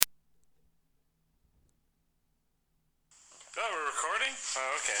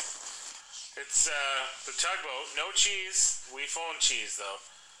Oh, okay. It's the tugboat. No cheese. We phoned cheese though.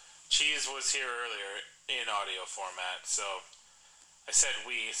 Cheese was here earlier in audio format, so I said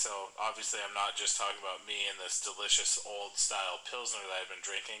we. So obviously, I'm not just talking about me and this delicious old style pilsner that I've been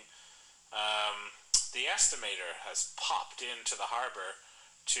drinking. The estimator has popped into the harbor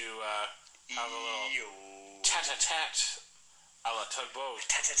to have a little tete-a-tete a la tugboat.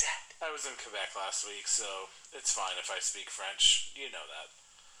 Tete-a-tete. I was in Quebec last week, so it's fine if I speak French. You know that.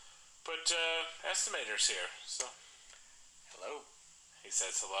 But estimator's here, so Hello. he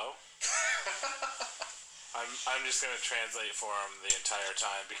says hello. I'm just gonna translate for him the entire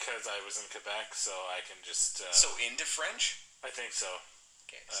time because I was in Quebec, so I can just. So into French? I think so.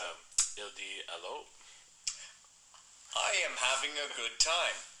 Okay. So Il dit hello. I am having a good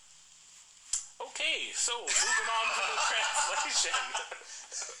time. Okay, so moving on to the translation.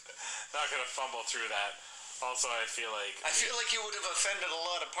 Not gonna fumble through that. Also, I feel like you would have offended a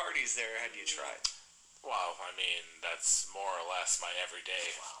lot of parties there had you tried. Wow, I mean that's more or less my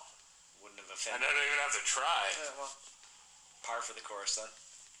everyday. Wow. Wouldn't have I offended. don't even have to try. Well, par for the course then.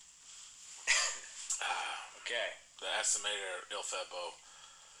 Okay. The estimator Il fait beau.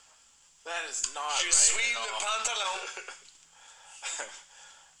 That is not Je right suis at le all. pantalon.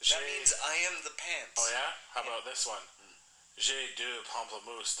 That means I am the pants. Oh yeah? How about this one? J'ai deux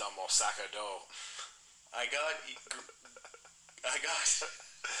pamplemousses dans mon sac à dos. I got.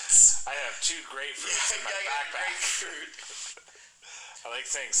 I have two grapefruits in my backpack. Grapefruit. I like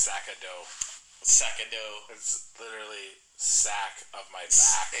saying sac à dos. Sack of dough. It's literally sack of my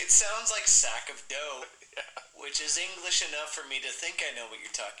back. It sounds like sack of dough, Yeah. which is English enough for me to think I know what you're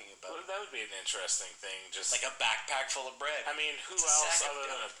talking Well, about. that would be an interesting thing. Just Like a backpack full of bread. I mean, who It's a else sack of other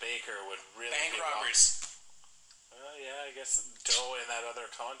than dough. a baker would really Bank be robbers. Yeah, I guess dough in that other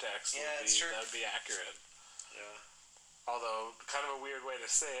context Yeah, would that's be true. that would be accurate. Yeah. Although, kind of a weird way to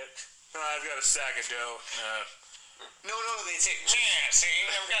say it. No, I've got a sack of dough. No, they say, yeah, see,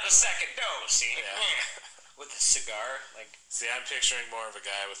 I've got a sack of dough, see? Yeah. With a cigar, like, See, I'm picturing more of a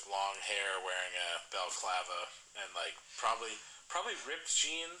guy with long hair wearing a balaclava and like probably ripped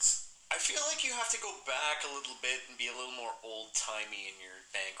jeans. I feel like you have to go back a little bit and be a little more old-timey in your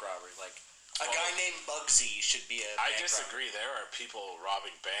bank robbery. Like, a guy named Bugsy should be a I bank disagree. There are people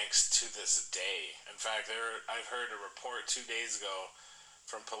robbing banks to this day. In fact, I've heard a report 2 days ago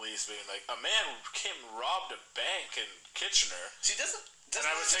from police being like, a man came and robbed a bank in Kitchener. See, doesn't And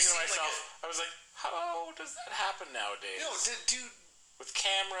I was that thinking to just seem myself, I was like, how does that happen nowadays? dude, With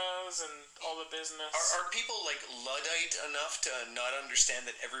cameras and all the business. are people like Luddite enough to not understand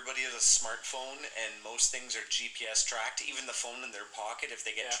that everybody has a smartphone and most things are GPS tracked, even the phone in their pocket if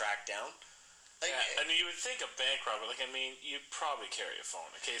they get tracked down? Like, Yeah, and you would think a bank robber, you'd probably carry a phone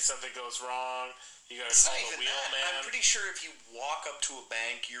in case something goes wrong. You gotta it's call not the even that. wheelman. I'm pretty sure if you walk up to a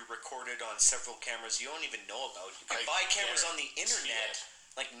bank, you're recorded on several cameras you don't even know about. You can I buy cameras on the guarantee internet, it.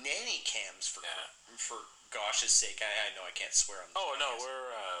 like nanny cams for Yeah. gosh's sake. I know I can't swear on this. Oh no,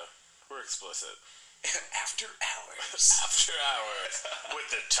 podcast. we're explicit. After hours. After hours with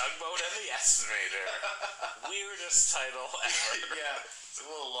the tugboat and the estimator. Weirdest title ever. Yeah, it's a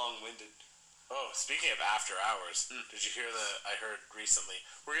little long-winded. Oh, speaking of after hours, did you hear I heard recently?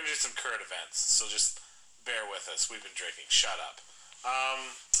 We're gonna do some current events, so just bear with us. We've been drinking. Shut up.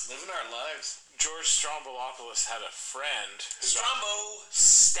 Living our lives. George Strombolopoulos had a friend who got Strombo!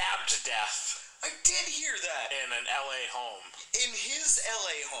 stabbed to death I did hear that. in an LA home. In his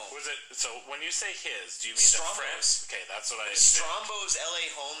LA home. Was it? So when you say his, do you mean the friend? Strombo's. Okay, that's what I assumed. Strombo's LA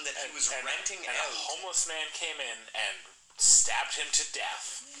home that he was renting and out. a homeless man came in and stabbed him to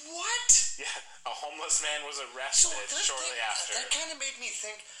death. What? Yeah, a homeless man was arrested shortly after. That kind of made me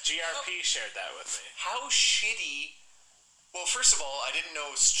think, GRP shared that with me. how shitty... Well, first of all, I didn't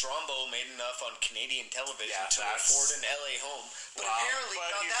know Strombo made enough on Canadian television to afford an LA home. But apparently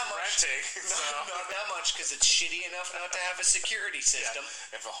not he's that much. renting, so. Not that much, because it's shitty enough not to have a security system.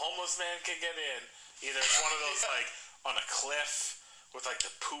 Yeah. If a homeless man can get in, either it's one of those like on a cliff with like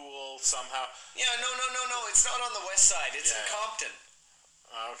the pool somehow. Yeah, no. It's not on the west side. It's in Compton.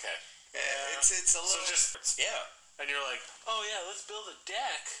 Oh, okay. Yeah, it's a little... And you're like, oh yeah, let's build a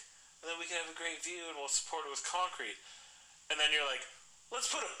deck, and then we can have a great view, and we'll support it with concrete. And then you're like,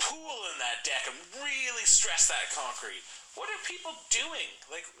 let's put a pool in that deck and really stress that concrete. What are people doing?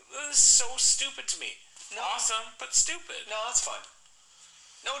 Like, this is so stupid to me. No. Awesome, but stupid. No, that's fine.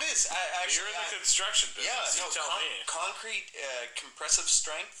 No, it is. You're in the construction business. Yeah, you tell me. Concrete compressive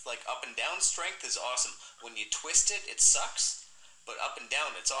strength, like up and down strength, is awesome. When you twist it, it sucks. But up and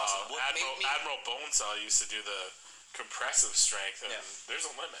down, it's awesome. Admiral Bonesaw used to do the compressive strength, and there's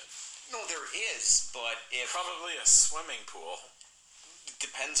a limit. No, there is, but if... Probably a swimming pool.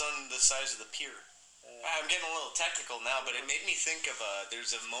 depends on the size of the pier. I'm getting a little technical now, but it made me think of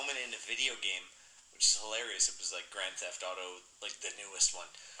there's a moment in a video game, which is hilarious. It was like Grand Theft Auto, like the newest one,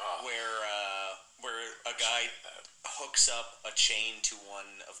 where a guy hooks up a chain to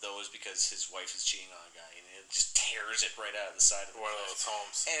one of those because his wife is cheating on a guy, and it just tears it right out of the side of the one of those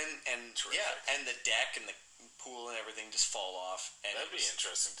homes. And yeah, and the deck and the pool and everything just fall off. And that'd be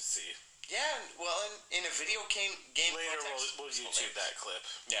interesting to see. Yeah, well, in a video game later context, we'll YouTube that clip.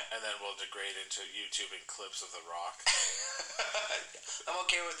 Yeah, and then we'll degrade into YouTubing clips of The Rock. I'm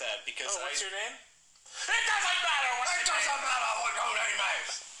okay with that because what's your name? It doesn't matter what your name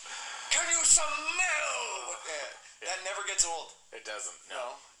is. Can you smell? Yeah. That never gets old. It doesn't.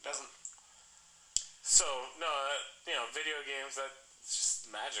 No, it doesn't. So no, video games, that's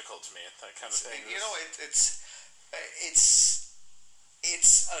just magical to me. That kind of thing.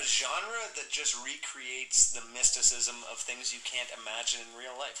 It's a genre that just recreates the mysticism of things you can't imagine in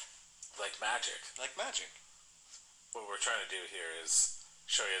real life. Like magic. Like magic. What we're trying to do here is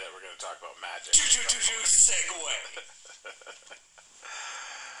show you that we're going to talk about magic. Segue.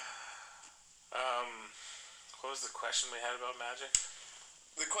 What was the question we had about magic?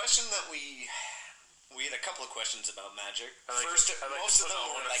 The question that we had a couple of questions about magic. Most of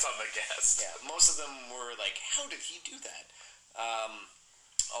them were like, on the guest. Yeah, most of them were like, how did he do that?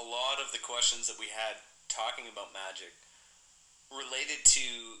 A lot of the questions that we had talking about magic related to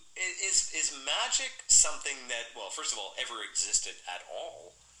is magic something that, well, first of all, ever existed at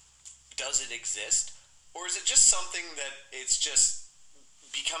all? Does it exist? Or is it just something that it's just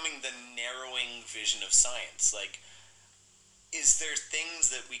becoming the narrowing vision of science? Like, is there things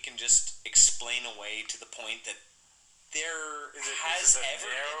that we can just explain away to the point that there is it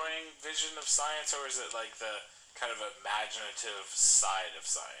ever narrowing vision of science, or is it like the kind of imaginative side of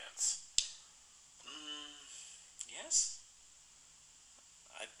science? Yes.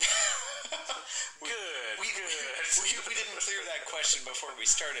 Good. We didn't clear that question before we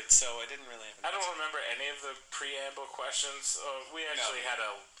started, so I didn't really have I don't remember any of the preamble questions. We actually had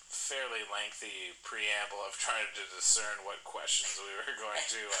a fairly lengthy preamble of trying to discern what questions we were going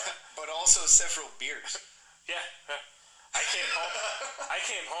to... but also several beers. Yeah. I came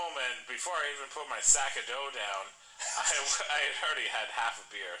home and before I even put my sack of dough down, I had already had half a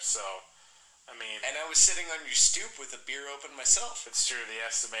beer, so... I mean... And I was sitting on your stoop with a beer open myself. It's true, the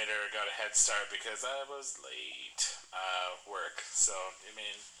estimator got a head start because I was late work, so, I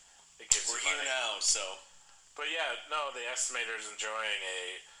mean, it gives We're here now, so... But yeah, no, the estimator's enjoying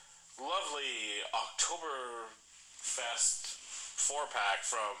a lovely Oktoberfest 4-pack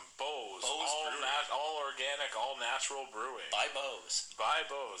from Bose. All organic, all natural brewing. By Bose.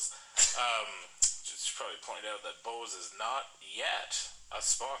 Just probably point out that Bose is not yet a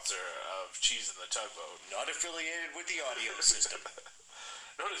sponsor of Cheese in the Tugboat. Not affiliated with the audio system.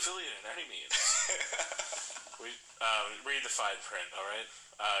 Not affiliated in any means. We read the fine print, all right?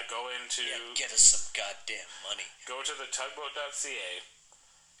 Go into... Yeah, get us some goddamn money. Go to the tugboat.ca,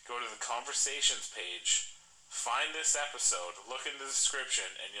 go to the conversations page, find this episode, look in the description,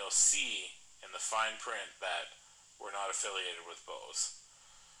 and you'll see in the fine print that we're not affiliated with Bose.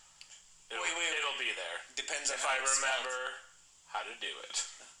 It'll be there. Depends on if I remember how to do it.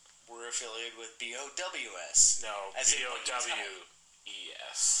 We're affiliated with BOWS. No, BOWES.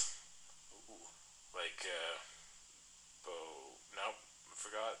 Like, nope, I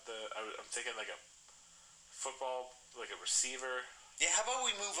forgot I'm thinking like a football, like a receiver. Yeah, how about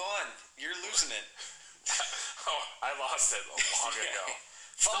we move on? You're losing it. Oh, I lost it long ago.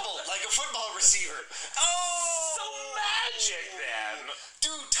 Fumble like a football receiver. Oh! So magic, then.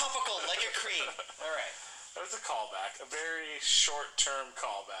 Dude, topical like a cream. All right. That was a callback. A very short-term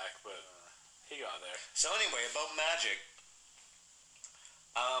callback, but he got there. So anyway, about magic.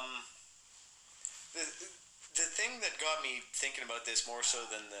 The thing that got me thinking about this more so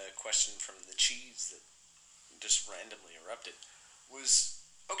than the question from the cheese that just randomly erupted was,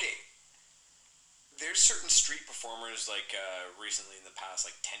 okay, there's certain street performers like recently in the past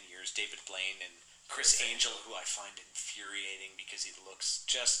like 10 years, David Blaine and Chris Angel, who I find infuriating because he looks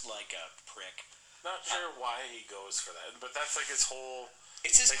just like a prick. Not sure why he goes for that, but that's like his whole...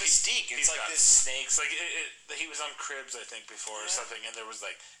 It's his mystique. It's like this snakes. Like he was on Cribs, I think, before or something, and there was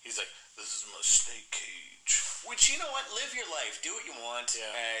like he's like, "This is my snake cage." Which, you know what? Live your life. Do what you want.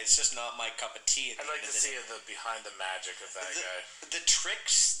 Yeah. It's just not my cup of tea. I'd like to see the behind the magic of that guy. The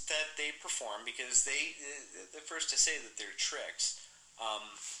tricks that they perform, because they're first to say that they're tricks,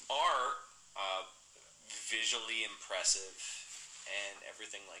 are visually impressive and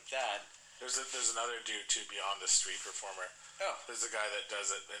everything like that. There's another dude too beyond the street performer. Oh. There's a guy that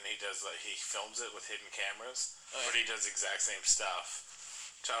does it, and he films it with hidden cameras, but he does the exact same stuff.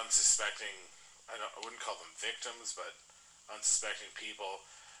 to unsuspecting, I wouldn't call them victims, but unsuspecting people,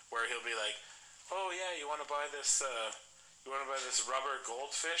 where he'll be like, "Oh yeah, you want to buy this? You want to buy this rubber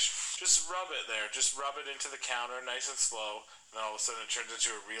goldfish? Just rub it there. Just rub it into the counter, nice and slow." And then all of a sudden, it turns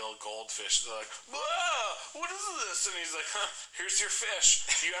into a real goldfish. They're like, "Whoa, what is this?" And he's like, "Here's your fish.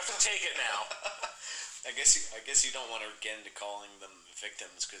 You have to take it now." I guess you don't want to get into calling them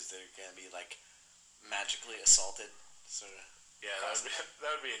victims because they're gonna be like magically assaulted, sort of. Yeah, that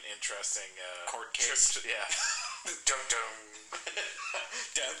would be an interesting court case. Yeah. Dun dun.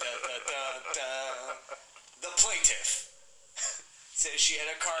 Dun dun dun dun dun. The plaintiff says she had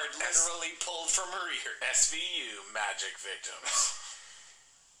a card literally pulled from her ear. SVU magic victims.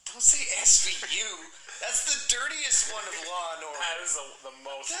 Don't say SVU. That's the dirtiest one of Law and Order. That is the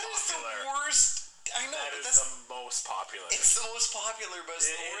most that popular. That is the worst. I know. That is the most popular. It's the most popular, but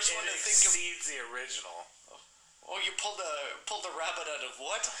it's the worst one to think of. It exceeds the original. Oh, you pulled a rabbit out of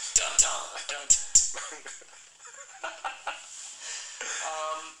what? Dun dun dun dun.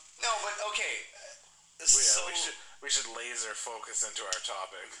 No, but okay. So we should laser focus into our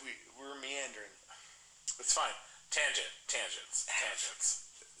topic. We're meandering. It's fine. Tangents.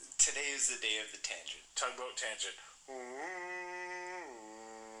 Today is the day of the tangent. Tugboat tangent.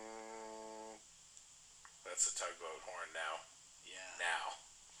 That's the tugboat horn now. Yeah. Now.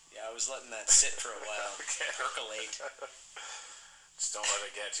 Yeah, I was letting that sit for a while. Percolate. Just don't let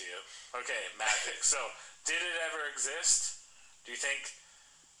it get to you. Okay, magic. So, did it ever exist? Do you think?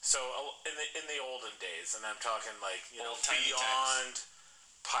 So, in the olden days, and I'm talking like beyond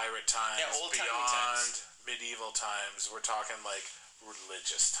pirate times, beyond medieval times. We're talking like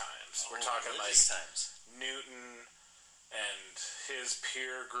religious times. We're talking like times. Newton and his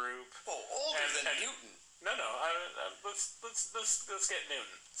peer group. Oh, older than Newton. No. Let's get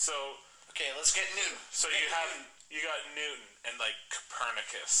Newton. So okay, let's get Newton. So you got Newton and like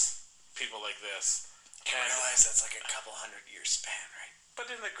Copernicus, people like this. I realize that's like a couple 100-year span, right? But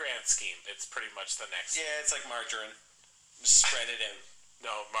in the grand scheme, it's pretty much the next. Yeah, it's like margarine. Just spread it out.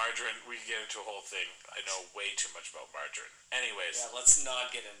 No, margarine. We can get into a whole thing. I know way too much about margarine. Anyways. Yeah, let's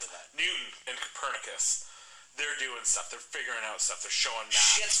not get into that. Newton and Copernicus. They're doing stuff. They're figuring out stuff. They're showing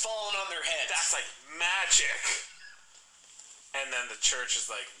math. Shit's falling on their heads. That's like magic. And then the church is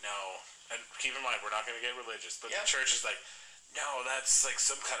like, no. And keep in mind, we're not going to get religious. But the church is like, no, that's like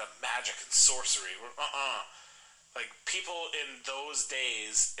some kind of magic and sorcery. Like, people in those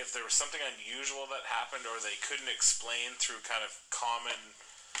days, if there was something unusual that happened or they couldn't explain through kind of common,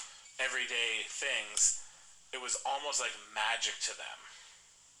 everyday things, it was almost like magic to them.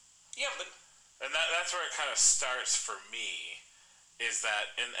 Yeah, but... And that's where it kind of starts for me, is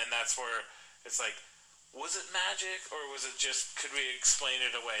that, and that's where it's like, was it magic, or was it just, could we explain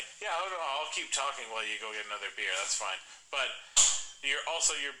it away? Yeah, I don't know, I'll keep talking while you go get another beer, that's fine. But, your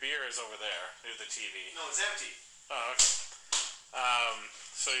beer is over there, near the TV. No, it's empty. Oh, okay.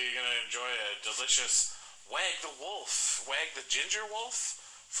 So you're going to enjoy a delicious Wag the Ginger Wolf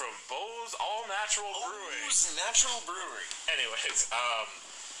from Bo's All Natural Brewing. Bo's Natural Brewery. Anyways,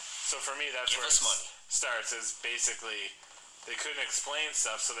 so for me, that's where it starts, is basically they couldn't explain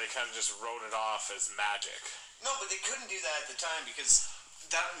stuff, so they kind of just wrote it off as magic. No, but they couldn't do that at the time because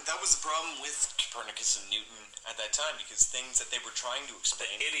that was the problem with Copernicus and Newton at that time, because things that they were trying to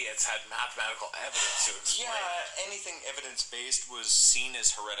explain... The idiots had mathematical evidence to explain. Yeah, anything evidence-based was seen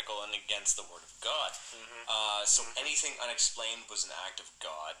as heretical and against the Word of God. Mm-hmm. So anything unexplained was an act of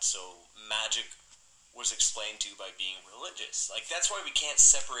God, so magic was explained to by being religious. Like, that's why we can't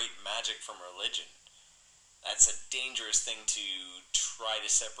separate magic from religion. That's a dangerous thing to try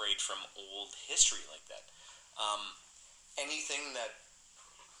to separate from old history like that. Anything that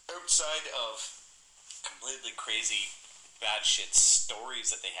outside of completely crazy batshit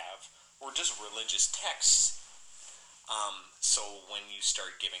stories that they have were just religious texts. So when you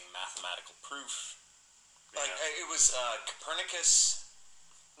start giving mathematical proof, like it was Copernicus.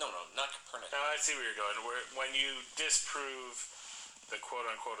 No, not Copernicus. No, I see where you're going. When you disprove the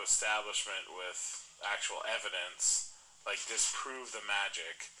quote-unquote establishment with actual evidence, like disprove the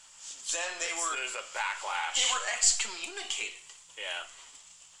magic, then there's a backlash. They were excommunicated. Yeah.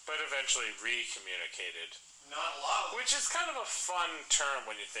 But eventually recommunicated. Not a lot of them. Which is kind of a fun term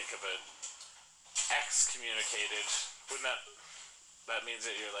when you think of it. Excommunicated. Wouldn't that means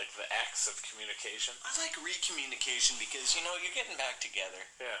that you're like the X of communication? I like recommunication because, you're getting back together.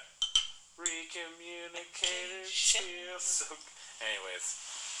 Yeah. Recommunicated feels so... Anyways.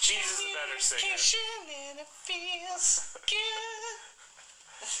 Cheese is a better singer. And it feels good.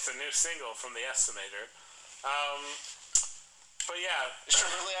 It's a new single from The Estimator. But yeah.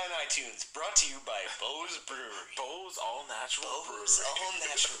 Shirley and iTunes. Brought to you by Bo's Brewery. Bo's All Natural Brewery. Bo's All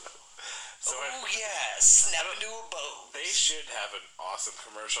Natural. So yeah, snap into a Bo's. They should have an awesome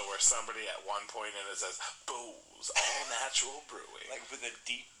commercial where somebody at one point in it says, Bo's All Natural Brewing. Like with a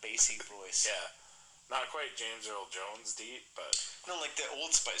deep, bassy voice. Yeah. Not quite James Earl Jones deep, but... No, like the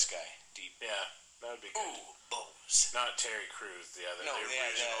Old Spice guy deep. Yeah, that would be good. Ooh, Bo's. Not Terry Crews, the No,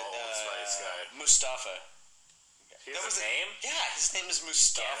 original Old Spice guy. Mustafa. He has a name? Yeah, his name is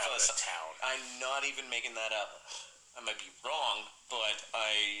Mustafa. Get out of town. I'm not even making that up. I might be wrong, but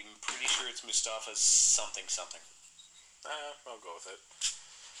I'm pretty sure it's Mustafa something. I'll go with it.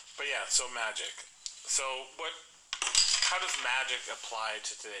 But yeah, so magic. So how does magic apply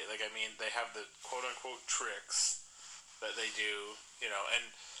to today? Like, I mean, they have the quote-unquote tricks that they do,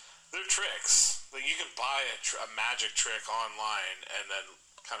 and they're tricks. Like, you can buy a magic trick online and then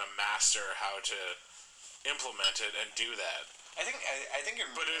kind of master how to implement it and do that. I think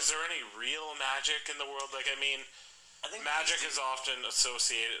But is there any real magic in the world? Like, I mean... I think Magic is often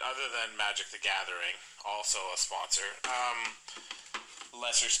associated, other than Magic the Gathering, also a sponsor.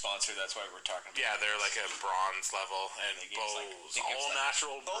 Lesser sponsor, that's why we're talking about. Yeah, they're like a bronze level, and Bo's All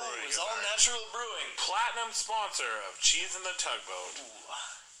Natural Brewing. Bo's All Natural Brewing. Platinum sponsor of Cheese in the Tugboat. Ooh.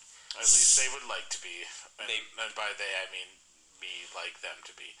 At least they would like to be. And by they, I mean me like them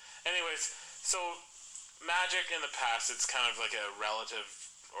to be. Anyways, so magic in the past, it's kind of like a relative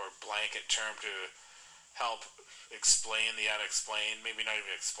or blanket term to help explain the unexplained, maybe not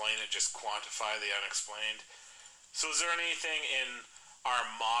even explain it, just quantify the unexplained. So is there anything in our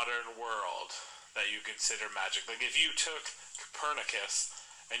modern world that you consider magic? Like, if you took Copernicus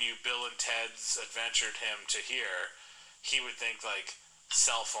and you Bill and Ted's adventured him to here, he would think, like,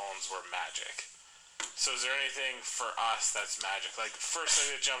 cell phones were magic. So is there anything for us that's magic? Like, first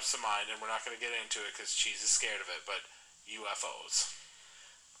thing that jumps to mind, and we're not going to get into it because Cheese is scared of it, but UFOs.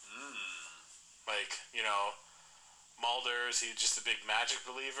 Like, Mulder, is he just a big magic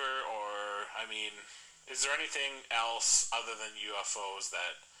believer? Or, I mean, is there anything else other than UFOs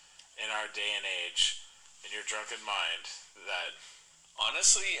that, in our day and age, in your drunken mind, that...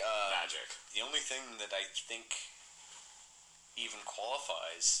 Honestly, magic. The only thing that I think even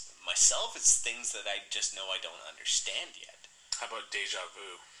qualifies myself is things that I just know I don't understand yet. How about deja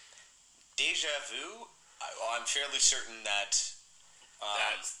vu? Deja vu? I'm fairly certain that...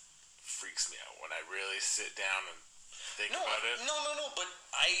 that freaks me out when I really sit down and think about it. No, but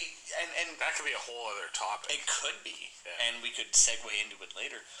and that could be a whole other topic. It could be, and we could segue into it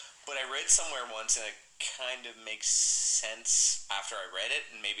later. But I read somewhere once, and it kind of makes sense after I read it,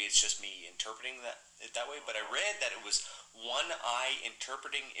 and maybe it's just me interpreting it that way, but I read that it was one eye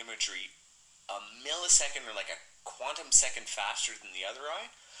interpreting imagery a millisecond or like a quantum second faster than the other eye.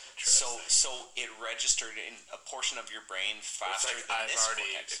 So it registered in a portion of your brain faster than this. I've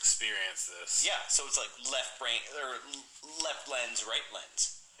already experienced this. Yeah, so it's like left brain or left lens, right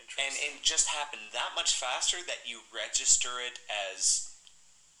lens, and it just happened that much faster that you register it as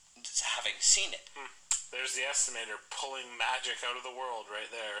having seen it. There's the estimator pulling magic out of the world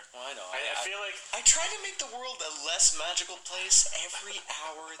right there. Well, I know. I feel like I try to make the world a less magical place every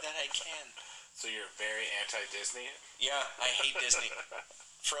hour that I can. So you're very anti-Disney? Yeah, I hate Disney.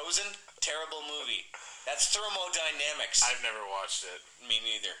 Frozen, terrible movie. That's thermodynamics. I've never watched it. Me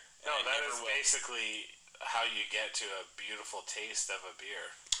neither. No, that is basically how you get to a beautiful taste of a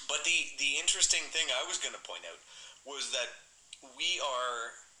beer. But the interesting thing I was going to point out was that we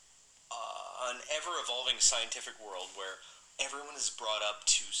are an ever-evolving scientific world where everyone is brought up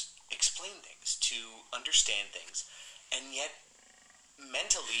to explain things, to understand things, and yet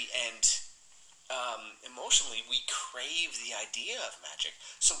mentally and emotionally, we crave the idea of magic.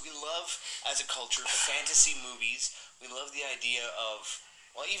 So we love, as a culture, fantasy movies. We love the idea of,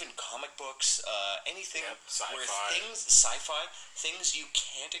 well, even comic books, anything where sci-fi, things you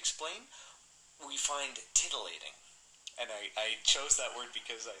can't explain, we find tittillating. And I chose that word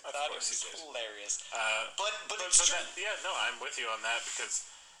because I thought it was hilarious. But it's true. I'm with you on that because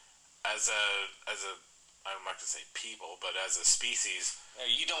as a I'm not going to say people, but as a species...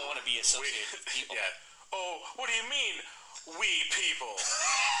 You don't want to be associated with people. Yeah. Oh, what do you mean, we people?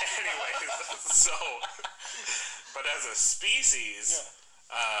 Anyway, so... But as a species...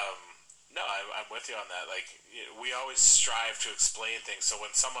 No, I'm with you on that. Like, we always strive to explain things, so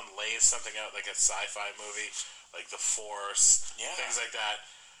when someone lays something out, like a sci-fi movie, like The Force, things like that,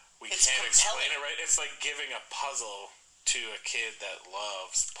 it's can't explain it, right? It's like giving a puzzle to a kid that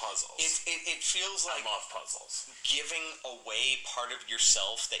loves puzzles. It feels like I love puzzles. Giving away part of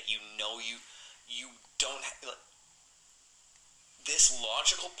yourself that you know you don't this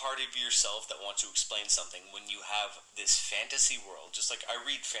logical part of yourself that wants to explain something when you have this fantasy world. Just like I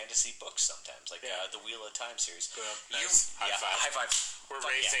read fantasy books sometimes, like the Wheel of Time series. Nice. High five. We're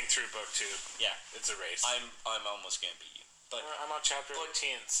racing through book 2. Yeah, it's a race. I'm almost gonna beat you, but I'm on chapter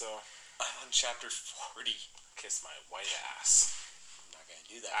 18, so I'm on chapter 40. Kiss my white ass. I'm not gonna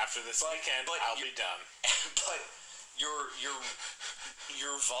do that after this weekend. I'll be done. But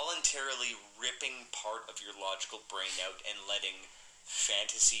you're voluntarily ripping part of your logical brain out and letting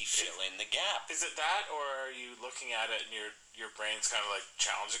fantasy fill in the gap. Is it that, or are you looking at it and your brain's kind of like,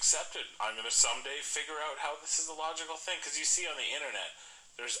 challenge accepted, I'm going to someday figure out how this is a logical thing? Because you see on the internet,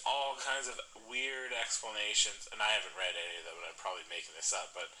 there's all kinds of weird explanations, and I haven't read any of them, and I'm probably making this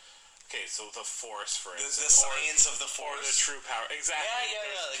up, but okay, so the Force, for instance. The science of the Force. Or the true power. Exactly. Yeah.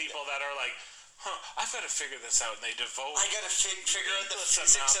 There's people that are like, I've got to figure this out, and they devote... I got to figure out the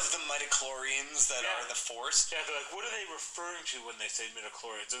physics of the midichlorians that are the Force. Yeah, they're like, what are they referring to when they say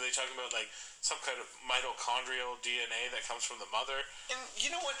midichlorians? Are they talking about, like, some kind of mitochondrial DNA that comes from the mother? And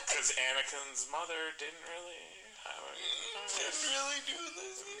you know what? Because Anakin's mother didn't really... Didn't really do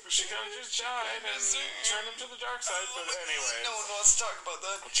this. She kind of just died and turned him to the dark side, but anyways... No one wants to talk about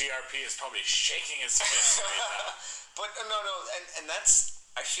that. GRP is probably shaking his fist right now. But, no, and that's...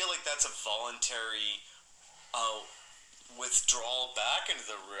 I feel like that's a voluntary withdrawal back into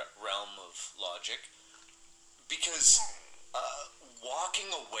the realm of logic, because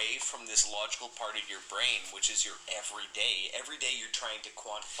walking away from this logical part of your brain, which is your every day you're trying to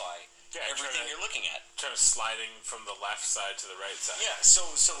quantify everything you're looking at. Kind of sliding from the left side to the right side. Yeah,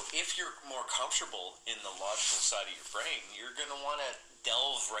 so if you're more comfortable in the logical side of your brain, you're going to want to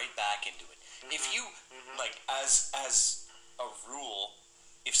delve right back into it. If you, like, as a rule...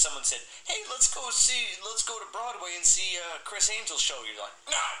 If someone said, "Hey, let's go to Broadway and see Chris Angel's show," you're like,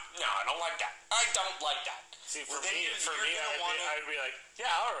 "No, I don't like that. I don't like that." See, for me, I'd be like,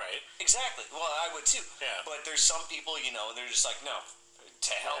 "Yeah, all right." Exactly. Well, I would too. Yeah. But there's some people, they're just like, "No,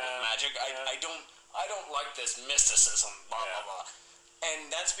 to hell with magic. I don't like this mysticism." Blah blah blah.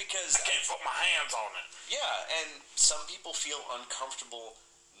 And that's because I can't put my hands on it. Yeah, and some people feel uncomfortable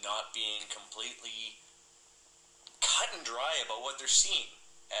not being completely cut and dry about what they're seeing.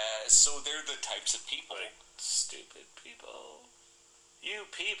 So they're the types of people. Like, stupid people. You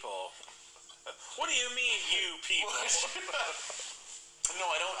people. What do you mean, you people? No,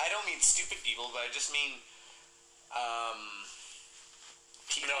 I don't mean stupid people, but I just mean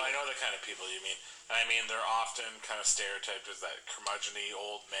people. No, I know the kind of people you mean. And I mean, they're often kind of stereotyped as that curmudgeon-y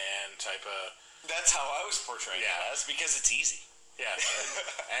old man type of... That's how I was portraying it as, because it's easy. Yeah.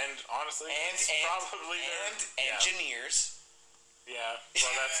 And honestly, it's probably... And engineers... Yeah,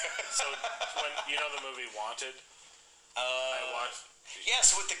 well, that's... So, when you know the movie Wanted? I watched...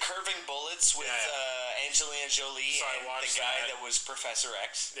 Yes, with the curving bullets with Angelina Jolie and the guy that was Professor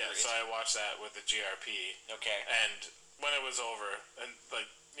X. Yeah, so I watched that with the GRP. Okay. And when it was over, and, like,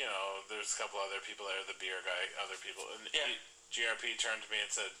 there's a couple other people there, the beer guy, other people, and GRP turned to me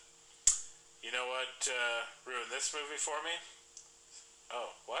and said, "You know what ruined this movie for me?"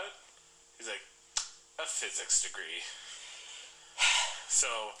 "Oh, what?" He's like, "A physics degree."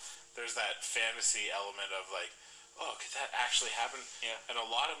 So there's that fantasy element of like, oh, could that actually happen? Yeah. And a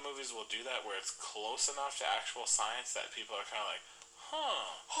lot of movies will do that where it's close enough to actual science that people are kind of like,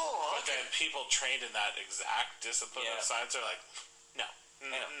 But then people trained in that exact discipline of science are like, no.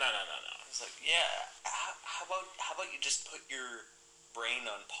 It's like, how about you just put your brain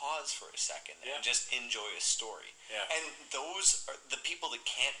on pause for a second and just enjoy a story? Yeah. And those are the people that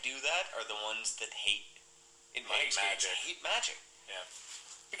can't do that are the ones that hate magic. Yeah.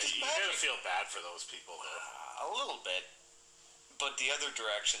 Because you gotta feel bad for those people, though. A little bit. But the other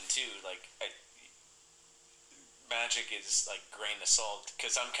direction, too, like, magic is, like, grain of salt.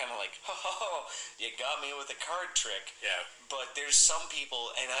 Because I'm kind of like, you got me with a card trick. Yeah. But there's some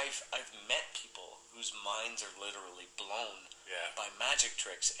people, and I've met people whose minds are literally blown by magic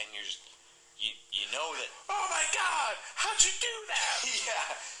tricks, and you know that... Oh, my God! How'd you do that?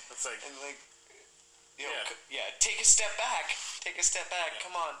 Yeah. It's like... And, like... take a step back.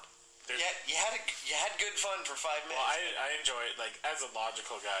 Come on. You had good fun for 5 minutes. Well, I enjoy it. Like, as a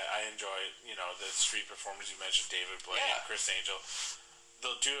logical guy, I enjoy, the street performers. You mentioned David Blaine, Chris Angel.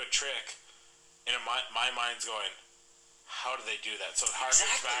 They'll do a trick, and my mind's going, how do they do that? So it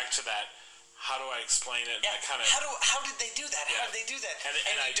harkens back to that, how do I explain it? Yeah. I kind of How did they do that? Yeah. How did they do that?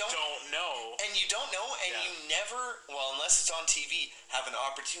 and I don't know. And you don't know, and Yeah. you never, well, unless it's on TV, have an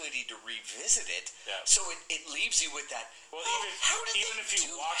opportunity to revisit it. Yeah. So it leaves you with that. Well, how did even they if you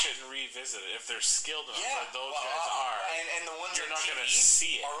do watch that? it and revisit it, if they're skilled enough, Yeah, like those guys are, and the ones you're on not TV gonna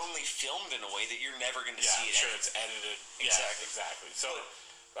see it. are only filmed in a way that you're never going to Yeah, see it. sure, it's edited. Exactly. Yeah, exactly. So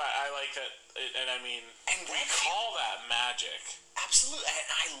I like that, and I mean, And we that call that magic. Absolutely,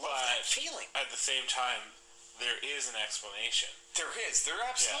 I love that feeling. At the same time, there is an explanation. There is. There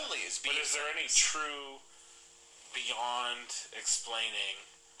absolutely is. But is there any true beyond explaining?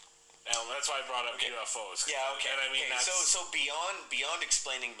 And that's why I brought up UFOs. Yeah, okay. And I mean, okay. that's, So beyond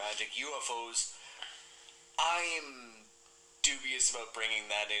explaining magic, UFOs, I am dubious about bringing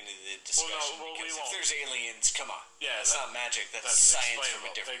that into the discussion. we because won't. if there's aliens, come on. Yeah, that's not magic. That's science from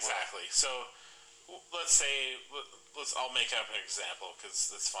a different exactly. world. So let's say, I'll make up an example because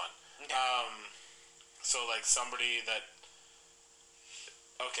it's fun. Okay. So like somebody that.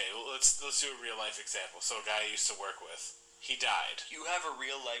 Okay, let's do a real life example. So a guy I used to work with, he died. You have a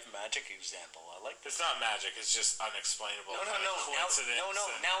real life magic example. I like this. It's not magic. It's just unexplainable. No. Coincidence.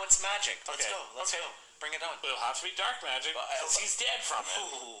 Now it's magic. Let's Okay, go. Let's okay. go. Bring it on. It'll have to be dark magic because he's dead from it.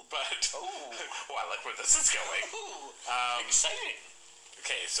 Ooh. But oh, I like where this is going. Ooh, exciting.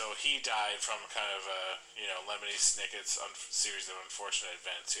 Okay, so he died from kind of a Lemony Snicket's series of unfortunate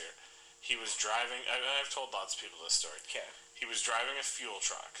events here. He was driving. I've told lots of people this story. Okay. He was driving a fuel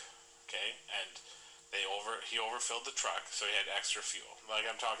truck. Okay, and he overfilled the truck, so he had extra fuel. Like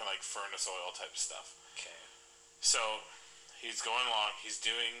I'm talking like furnace oil type of stuff. Okay. So he's going along. He's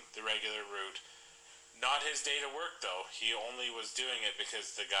doing the regular route. Not his day to work, though. He only was doing it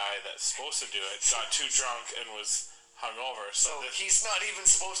because the guy that's supposed to do it got too drunk and was hungover. So he's not even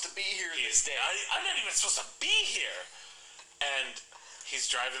supposed to be here this day. I'm not even supposed to be here. And he's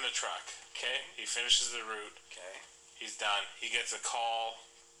driving the truck, okay? He finishes the route. Okay. He's done. He gets a call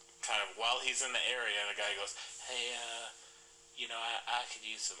kind of while he's in the area, and the guy goes, hey, I could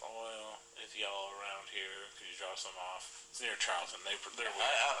use some oil if y'all are around here. Could you drop some off? It's near Charlton. They're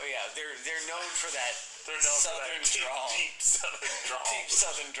yeah, they're known for that. They're known southern for that drawl. deep southern drawl. Deep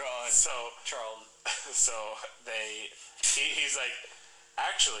southern drawl. So Charlton. So he's like,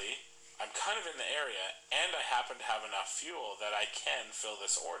 actually, I'm kind of in the area, and I happen to have enough fuel that I can fill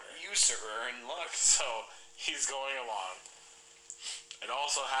this order. You, sir, are in luck. So he's going along. It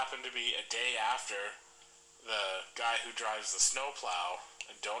also happened to be a day after the guy who drives the snowplow,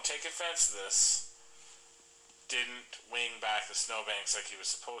 and don't take offense to this, didn't wing back the snowbanks like he was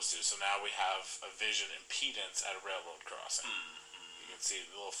supposed to. So now we have a vision impedance at a railroad crossing. You can see a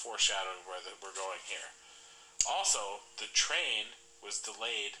little foreshadowing where we're going here. Also, the train was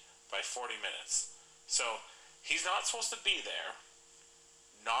delayed by 40 minutes. So he's not supposed to be there.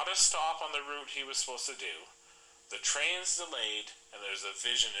 Not a stop on the route he was supposed to do. The train's delayed, and there's a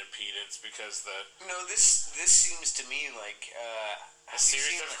vision impedance because this seems to me like a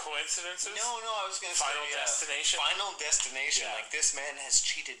series of coincidences. No, I was going to say Final Destination. Final Destination. Yeah. Like this man has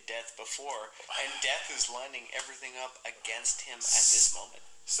cheated death before, and death is lining everything up against him at this moment.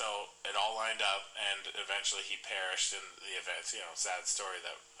 So it all lined up, and eventually he perished in the events. Sad story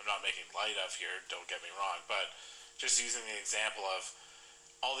that I'm not making light of here. Don't get me wrong, but just using the example of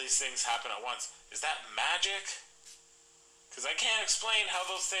all these things happen at once. Is that magic? Because I can't explain how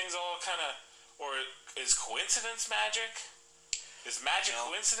those things all kind of... Or is coincidence magic? Is magic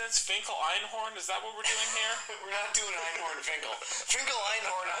coincidence? Finkel Einhorn? Is that what we're doing here? We're not doing Einhorn Finkel. Finkel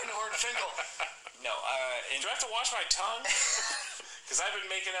Einhorn Finkel. No, do I have to wash my tongue? Because I've been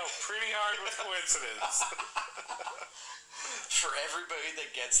making out pretty hard with coincidence. For everybody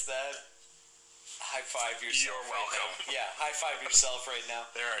that gets that, high five yourself. You're welcome. Right now. Yeah, high five yourself right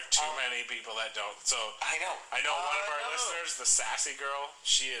now. There are too many people that don't. So I know one of our listeners, the sassy girl,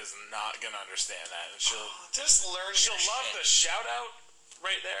 she is not gonna understand that, and she'll just learn. She'll love the shout out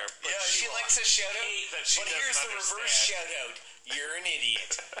right there. But yeah, she likes a shout out. That she but here's the reverse shout out. You're an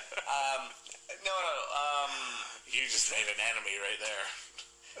idiot. No. You just made an enemy right there.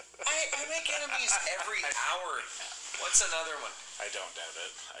 I make enemies every hour. What's another one? I don't doubt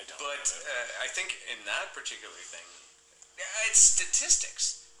it. But I think in that particular thing, it's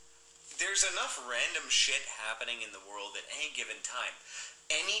statistics. There's enough random shit happening in the world at any given time.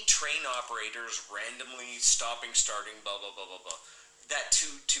 Any train operators randomly stopping, starting, blah, blah, blah, blah, blah. That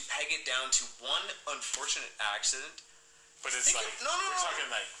to peg it down to one unfortunate accident. But it's like, we're talking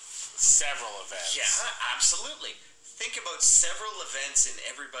like several events. Yeah, absolutely. Think about several events in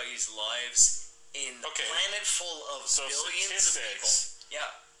everybody's lives in a planet full of billions of people. Yeah.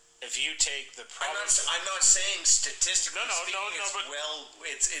 if you take the I'm not saying statistically No, speaking, but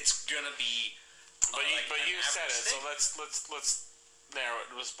it's gonna be. But you said it, thing. so let's narrow it.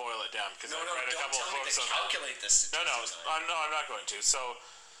 Let's boil it down because I've read a couple of books on that. Calculate this. No, I'm not going to. So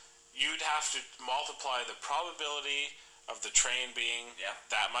you'd have to multiply the probability of the train being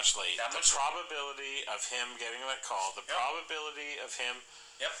that much late, the probability of him getting that call, the probability of him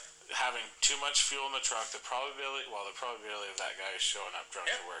having too much fuel in the truck, the probability of that guy showing up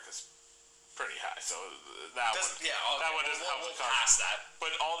drunk to work is pretty high. So that one doesn't help the car.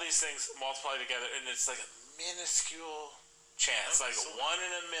 But all these things multiply together, and it's like a minuscule chance, like 1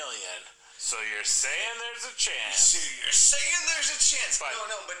 in a million. So you're saying there's a chance. But,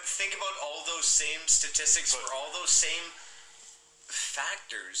 but think about all those same statistics for all those same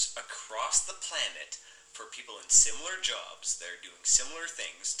factors across the planet for people in similar jobs. They're doing similar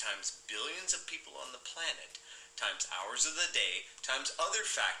things times billions of people on the planet times hours of the day times other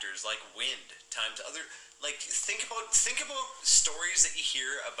factors like wind times other think about stories that you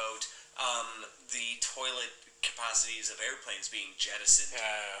hear about the toilet capacities of airplanes being jettisoned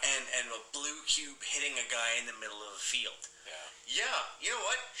and a blue cube hitting a guy in the middle of a field. You know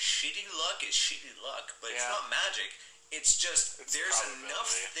what? Shitty luck is shitty luck, but it's not magic. It's just there's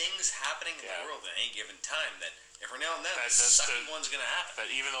enough things happening in the world at any given time that every now and then the sucky one's going to happen. But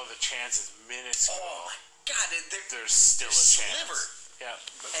even though the chance is minuscule, oh my God, there's still a chance. Sliver. Yeah.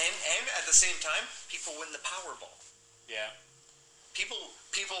 And at the same time, people win the Powerball. Yeah. People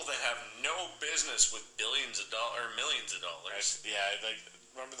that have no business with billions of dollars or millions of dollars.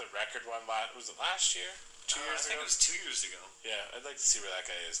 Remember the record one? Was it last year? 2 years ago? I think it was 2 years ago. Yeah, I'd like to see where that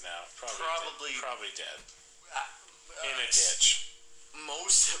guy is now. Probably dead. In a ditch.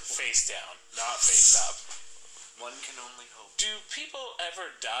 Face down, not face up. One can only hope. Do people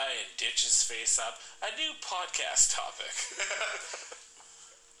ever die in ditches face up? A new podcast topic.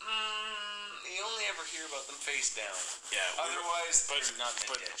 You only ever hear about them face down. Yeah. Otherwise, they're not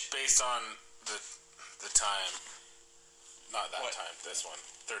in a ditch. Based on the time, not that time, this one,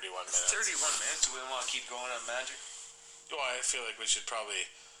 31 minutes. 31 minutes? Do we want to keep going on magic? Well, I feel like we should probably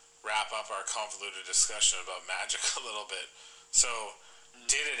wrap up our convoluted discussion about magic a little bit. So,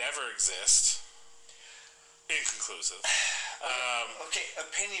 did it ever exist? Inconclusive. Okay,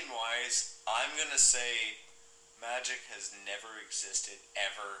 opinion-wise, I'm going to say magic has never existed,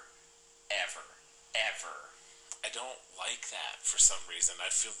 ever. I don't like that for some reason. I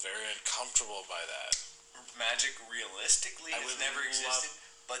feel very uncomfortable by that. Magic realistically has never existed,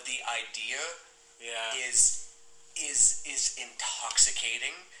 but the idea is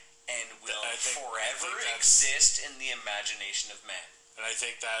intoxicating and will forever exist in the imagination of man. And I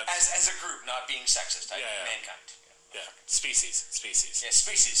think that as a group, not being sexist, mankind. Yeah, species. Yeah,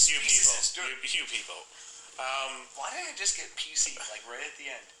 species. You people. Why did I just get PC right at the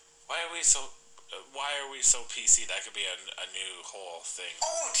end? Why are we so PC? That could be a new whole thing.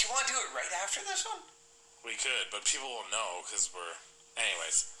 Oh, do you want to do it right after this one? We could, but people will know because we're.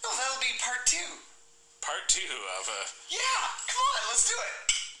 Anyways. No, that'll be part 2. Part 2 of a. Yeah, come on, let's do it.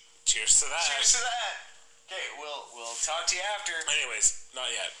 Cheers to that. Okay, we'll talk to you after. Anyways, not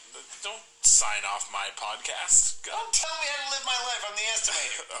yet. Don't sign off my podcast. Don't tell me how to live my life. I'm the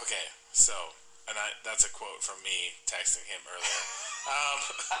estimator. Okay, so, and that's a quote from me texting him earlier.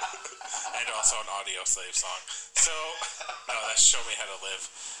 And also an Audio Slave song. So, no, that's Show Me How to Live.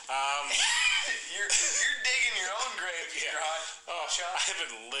 You're digging your own grave, Rod. Oh, I've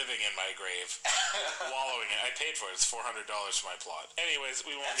been living in my grave, wallowing in it. I paid for it. It's $400 for my plot. Anyways,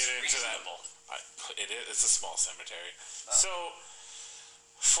 we won't get into reasonable. that. It is. It's a small cemetery. So,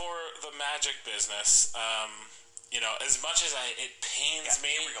 for the magic business, as much as it pains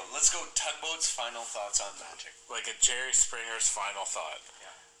me. Here we go. Let's go. Tugboat's final thoughts on magic. Like a Jerry Springer's final thought.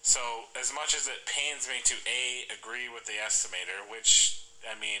 Yeah. So, as much as it pains me to agree with the estimator, which,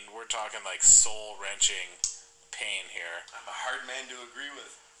 I mean, we're talking like soul-wrenching pain here. I'm a hard man to agree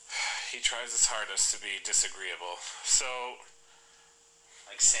with. He tries his hardest to be disagreeable. So...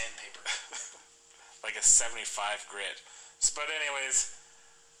 Like sandpaper. Like a 75 grit. But anyways,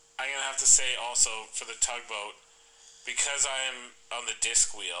 I'm going to have to say also for the tugboat, because I'm on the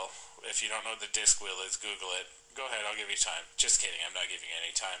disc wheel, if you don't know what the disc wheel is, Google it. Go ahead, I'll give you time. Just kidding, I'm not giving you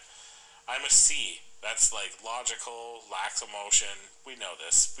any time. I'm a C. That's like logical, lax emotion. We know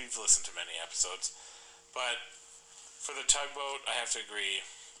this. We've listened to many episodes. But for the tugboat, I have to agree,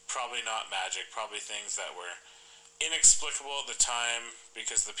 probably not magic. Probably things that were inexplicable at the time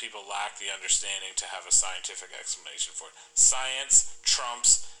because the people lacked the understanding to have a scientific explanation for it. Science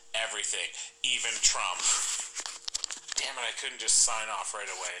trumps everything, even Trump. Damn it, I couldn't just sign off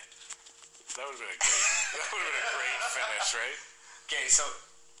right away. That would have been a great finish, right? Okay, so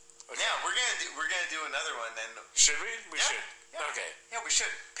Okay. Yeah, we're gonna do another one then. Should we? We should. Yeah. Okay. Yeah, we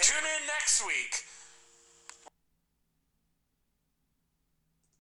should. Tune in next week